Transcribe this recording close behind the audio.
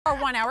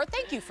our 1 hour.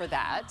 Thank you for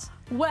that.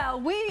 Well,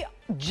 we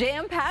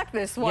jam-packed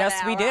this 1 hour.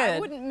 Yes, we did. I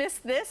wouldn't miss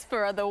this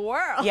for the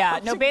world. Yeah,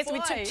 no, basically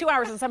we took 2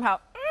 hours and somehow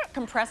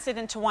compressed it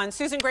into one.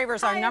 Susan Graver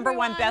is our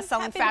 #1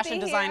 best-selling fashion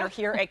designer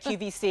here at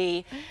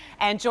QVC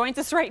and joins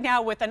us right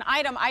now with an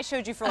item I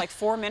showed you for like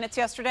 4 minutes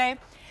yesterday.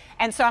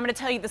 And so I'm going to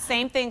tell you the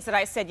same things that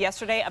I said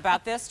yesterday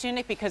about this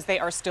tunic because they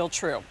are still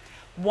true.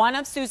 One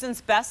of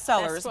Susan's best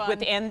sellers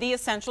within the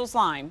Essentials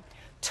line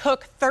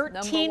took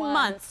 13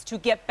 months to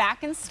get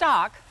back in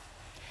stock.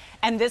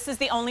 And this is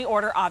the only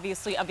order,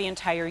 obviously, of the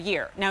entire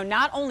year. Now,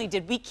 not only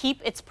did we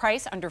keep its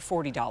price under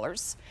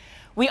 $40,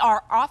 we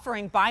are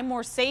offering buy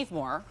more, save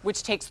more,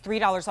 which takes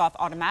 $3 off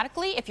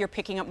automatically if you're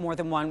picking up more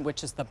than one,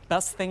 which is the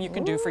best thing you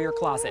can do for your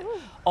closet.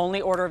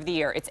 Only order of the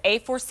year. It's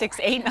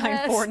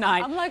A468949.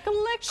 I'm like a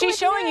liquid. She's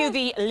showing you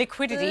the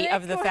liquidity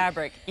of the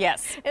fabric.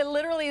 Yes. It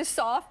literally is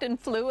soft and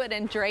fluid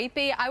and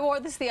drapey. I wore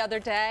this the other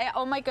day.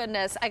 Oh my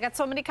goodness. I got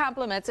so many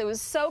compliments. It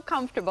was so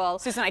comfortable.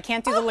 Susan, I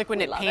can't do the liquid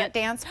knit pant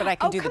dance, but I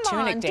can do the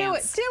tunic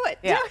dance. Do it.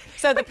 Yeah.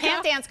 So the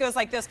pant dance goes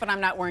like this, but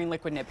I'm not wearing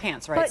liquid knit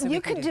pants, right? But so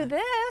you could do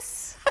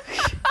this.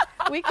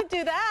 We could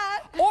do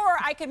that. Or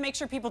I could make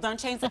sure people don't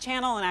change the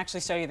channel and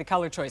actually show you the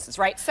color choices,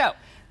 right? So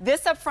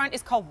this up front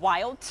is called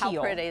Wild Teal.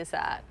 How pretty is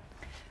that?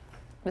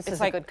 This is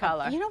like a good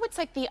color. You know, it's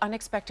like the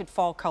unexpected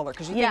fall color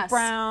because you think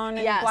brown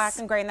and black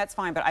and gray, and that's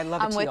fine, but I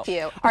love it teal. I'm with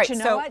you. All but right, you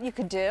know what you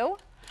could do?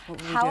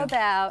 How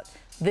about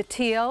the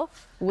teal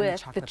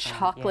with the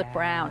chocolate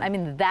brown? I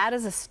mean, that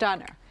is a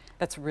stunner.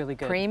 That's really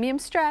good. Premium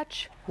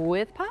stretch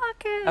with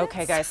pockets.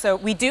 Okay, guys, so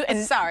we do,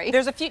 and sorry.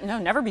 There's a few, no,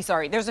 never be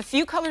sorry. There's a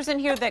few colors in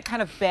here that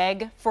kind of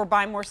beg for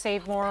buy more,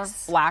 save more.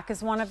 Black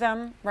is one of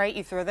them, right?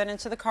 You throw that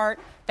into the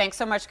cart. Thanks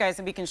so much, guys,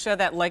 and we can show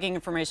that legging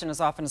information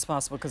as often as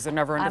possible because they're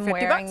never under $50. I'm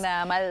wearing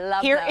them. I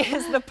love them. Here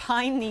is the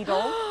pine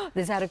needle.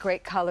 Is that a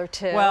great color,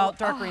 too? Well,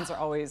 dark greens are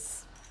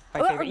always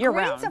my favorite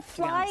year-round. Greens are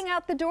flying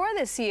out the door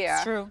this year.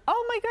 It's true.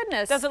 Oh, my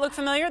goodness. Does it look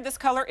familiar? This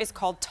color is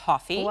called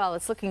Toffee. Well,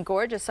 it's looking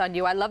gorgeous on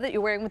you. I love that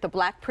you're wearing with the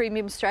black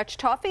premium stretch.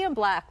 Toffee and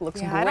black looks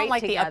great I don't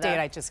like together. the update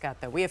I just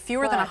got, though. We have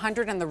fewer than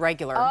 100 in the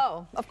regular.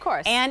 Oh, of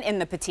course. And in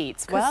the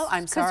petites. Well,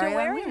 I'm sorry you're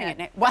wearing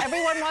it. Well,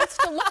 everyone wants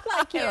to look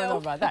like you. I don't know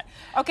about that.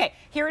 Okay,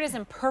 here it is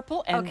in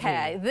purple and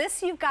blue.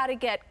 This you've got to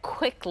get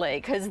quickly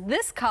because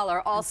this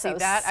color also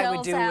sells I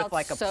would do with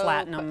like a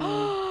platinum.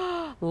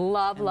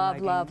 Love,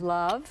 love, love,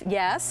 love.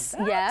 Yes,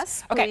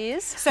 yes,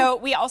 please. So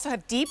we also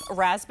have deep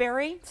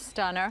raspberry.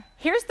 Stunner.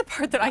 Here's the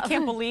part that I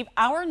can't believe.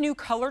 Our new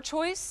color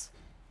choice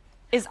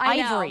is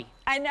ivory.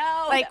 I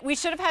know. Like, we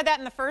should have had that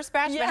in the first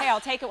batch, but hey, I'll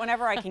take it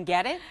whenever I can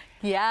get it.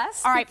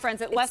 Yes. All right,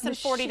 friends, at less than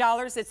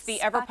 $40, it's the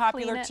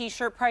ever-popular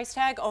T-shirt price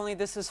tag, only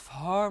this is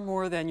far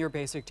more than your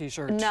basic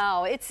T-shirt.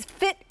 No, it's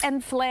fit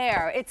and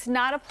flare. It's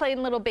not a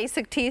plain little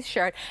basic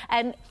T-shirt.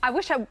 And I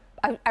wish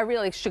I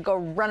really should go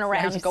run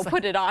around and go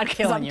put it on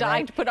because I'm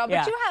dying to put on.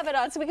 But you have it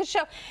on so we can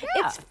show.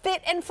 It's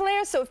fit and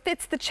flare, so it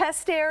fits the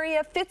chest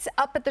area, fits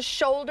up at the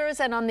shoulders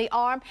and on the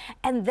arm,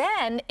 and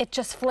then it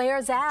just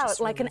flares out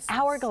like an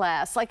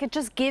hourglass. Like it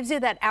just gives you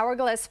that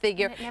hourglass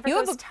figure. You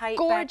have a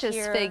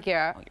gorgeous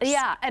figure.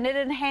 Yeah, and it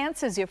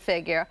enhances your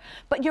figure.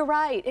 But you're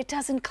right, it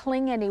doesn't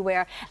cling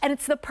anywhere. And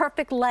it's the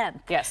perfect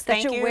length. Yes,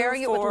 that you're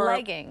wearing it with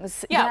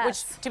leggings. Yeah,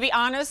 which, to be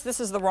honest, this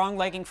is the wrong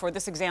legging for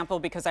this example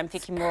because I'm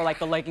thinking more like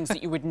the leggings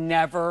that you would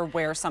never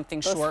wear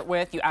something short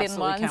with. You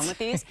absolutely can with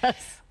these.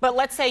 But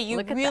let's say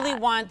you really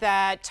want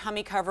that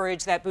tummy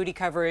coverage, that booty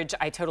coverage.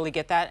 I totally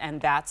get that,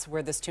 and that's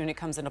where this tunic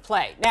comes into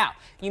play. Now,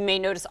 you may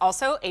notice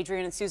also,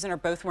 Adrienne and Susan are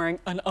both wearing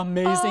an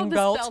amazing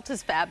belt. This belt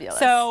is fabulous.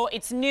 So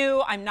it's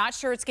new. I'm not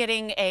sure it's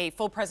getting a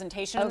full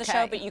presentation in the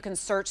show, but you can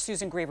search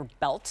Susan Graver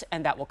belt,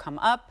 and that will come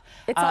up.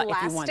 It's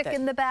elastic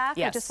in the back.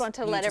 Yes. I just want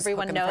to let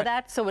everyone know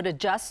that, so it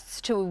adjusts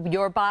to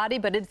your body,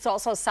 but it's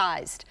also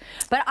sized.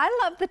 But I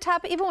love the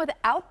top even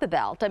without the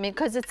belt. I mean,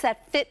 because it's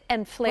that fit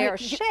and flare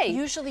shape.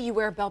 Usually you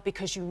wear a belt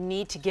because you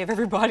need to give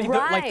everybody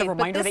the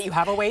reminder that you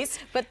have a waist.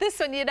 But this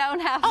one you don't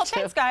have to. Oh,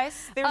 thanks,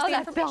 guys. There's the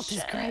that belt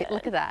is great.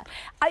 Look at that.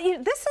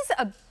 This is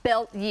a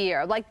belt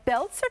year. Like,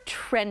 belts are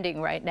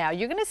trending right now.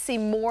 You're going to see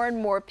more and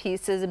more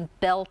pieces and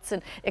belts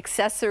and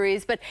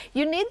accessories, but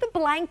you need the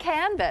blank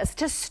canvas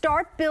to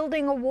start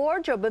building a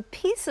wardrobe of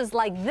pieces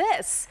like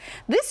this.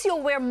 This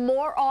you'll wear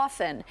more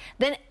often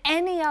than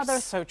any other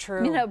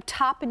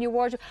top in your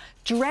wardrobe.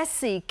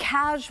 Dressy,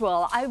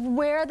 casual. I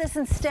wear this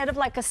instead of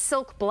like a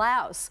silk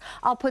blouse.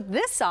 I'll put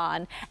this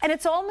on, and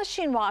it's all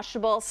machine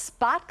washable,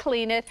 spot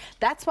clean it.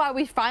 That's why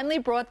we finally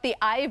brought the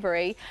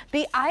ivory.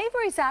 The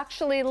ivory is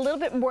actually a little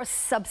bit more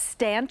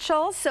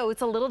substantial, so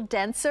it's a little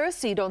denser,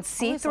 so you don't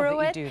see through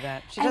it. You do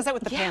that. She does that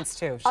with the pants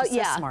too. She's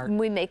so smart.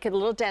 We make it a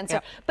little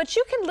denser. But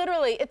you can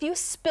literally, if you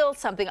spill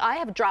something, I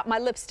have dropped my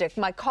lipstick,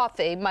 my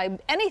coffee, my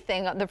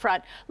anything on the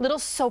front, little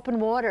soap and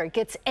water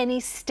gets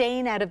any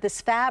stain out of this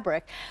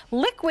fabric.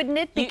 Liquid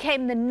knit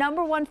became the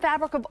 #1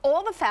 fabric of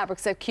all the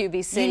fabrics at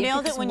QVC. You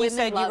nailed it when you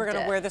said you were going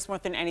to wear this more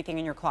than anything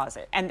in your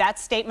closet. And that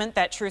statement,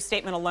 that true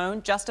statement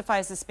alone,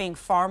 justifies this being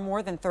far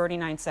more than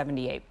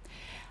 $39.78.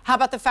 How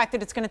about the fact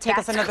that it's going to take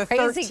us another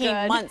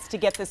 13 months to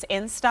get this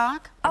in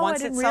stock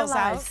once it sells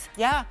out?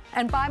 Yeah.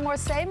 And buy more,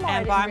 save more.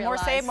 And buy more,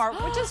 save more,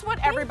 which is what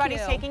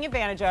everybody's taking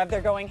advantage of.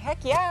 They're going,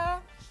 heck yeah.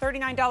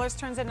 $39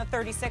 turns into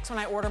 $36 when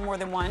I order more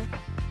than one.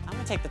 I'm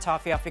going to take the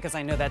toffee off because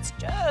I know that's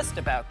just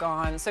about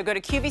gone. So go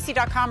to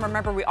QVC.com.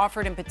 Remember, we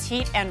offer it in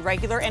petite and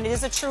regular, and it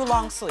is a true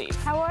long sleeve.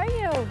 How are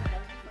you?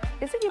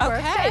 Is it your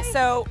birthday? Okay,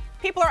 so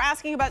people are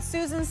asking about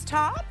Susan's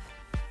top.